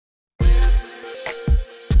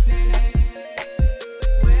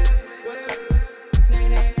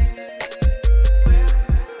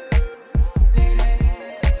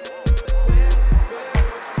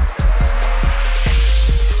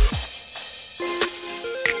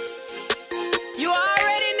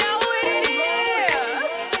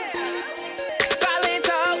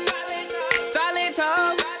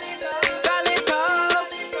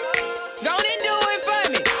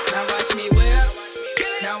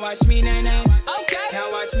Now watch me nay nay. Okay.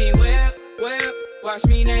 Now watch me whip, whip. Watch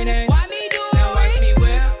me nay nay. Why me do it? Now watch me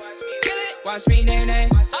whip. Kill it. Watch me nay nay.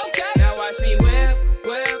 Okay. Now watch me whip,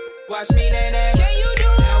 whip. Watch me nay nay. Can you do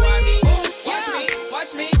it? Now watch me. Yeah.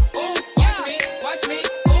 Watch me. Ooh, Watch yeah. me. Watch me.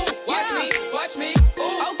 Watch Yeah. me. Watch me.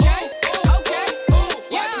 Okay. Okay. Watch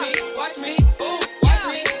Yeah. me. Watch me. Yeah. Watch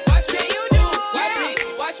me. Watch me. Can you do it? Watch Yeah. me.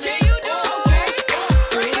 Watch me. Can you do it? Okay. Do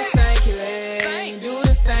Bring the it. stanky leg. Stank. Do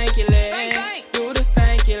the stanky leg. Stank, stank. Do the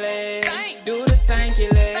stanky leg. Stank. Do the stanky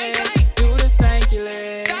leg. Stank, stank. Do the stanky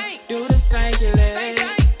leg. Stank. Do the stanky leg. Stank,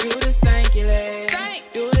 stank. Do the stanky leg. Stank.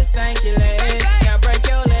 Do the stanky leg. Stank, stank. Now break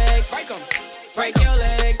your legs. Break 'em. Break your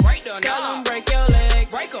legs. Break the Tell knob. 'em break your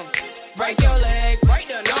legs. Break 'em. Break your legs. Break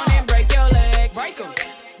the Go on knob. and break your legs. Break 'em.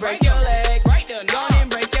 Break your legs. Break the Go on knob. and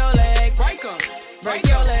break your legs. Break 'em. Break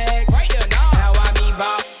your legs. Break the knob. Now I me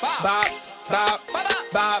bop, Bop. bop, bop,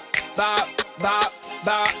 Bop, bop, bop, bop,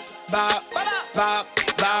 bop, bop, Bop, bop,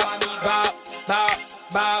 bop, bop,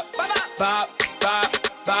 bop, bop, bop, bop,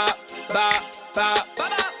 bop, bop, bop,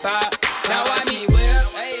 bop. Now watch me whip.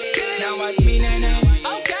 Now watch me nay nay.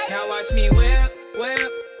 Okay. Now watch me whip,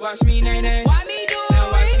 whip. Watch me nay nay. Why me do it?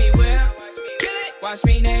 Now watch me whip. Kill it. Watch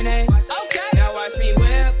me nay nay. Okay. Now watch me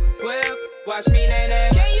whip, whip. Watch me nay nay.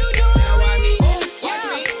 Can you do it? Now watch me. Watch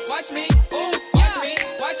Yeah. me. Watch me. Ooh, Watch yeah. me.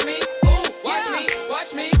 Watch me. Watch Yeah. me.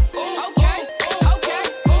 Watch me. Okay. Okay.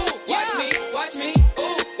 Watch Yeah. me. Watch me.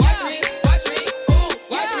 Yeah. Watch me. Watch me.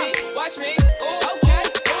 Watch Yeah. me. Watch me. Okay.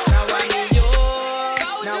 Now I Bring me it. yours.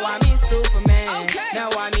 Soldier. Now I me Superman. Okay. Now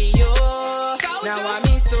I me yours. Soldier. Now I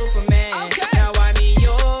me Superman. Okay. Now I me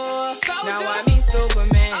yours. Soldier. Now I me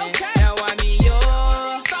Superman. Okay. Now I me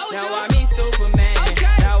yours. Soldier. Now I me Superman.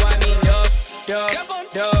 Okay. Now I me Duff, Duff, Duff 'em.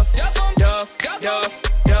 Duff, Duff 'em. Duff, Duff 'em. Duff,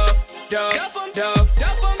 Duff, Duff, Duff 'em. Duff.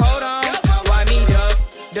 Duff 'em. Hold on. Duff 'em. Why me Duff,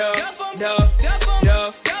 Duff, Duff 'em. Duff, Duff 'em.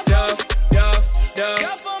 Duff, Duff 'em. Duff, Duff, Duff,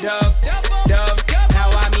 Duff 'em. Duff, Duff 'em. Duff. Duff 'em. Now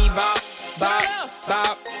I me bop, bop, left.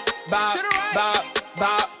 bop, bop, To the right. bop,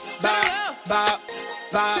 bop, the bop, left. bop,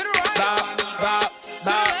 bop, To the right. bop, bop,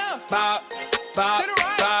 bop, left. bop, bop, To the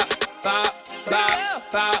right. bop, bop, the bop,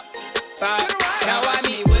 left. bop, bop. To the right. Now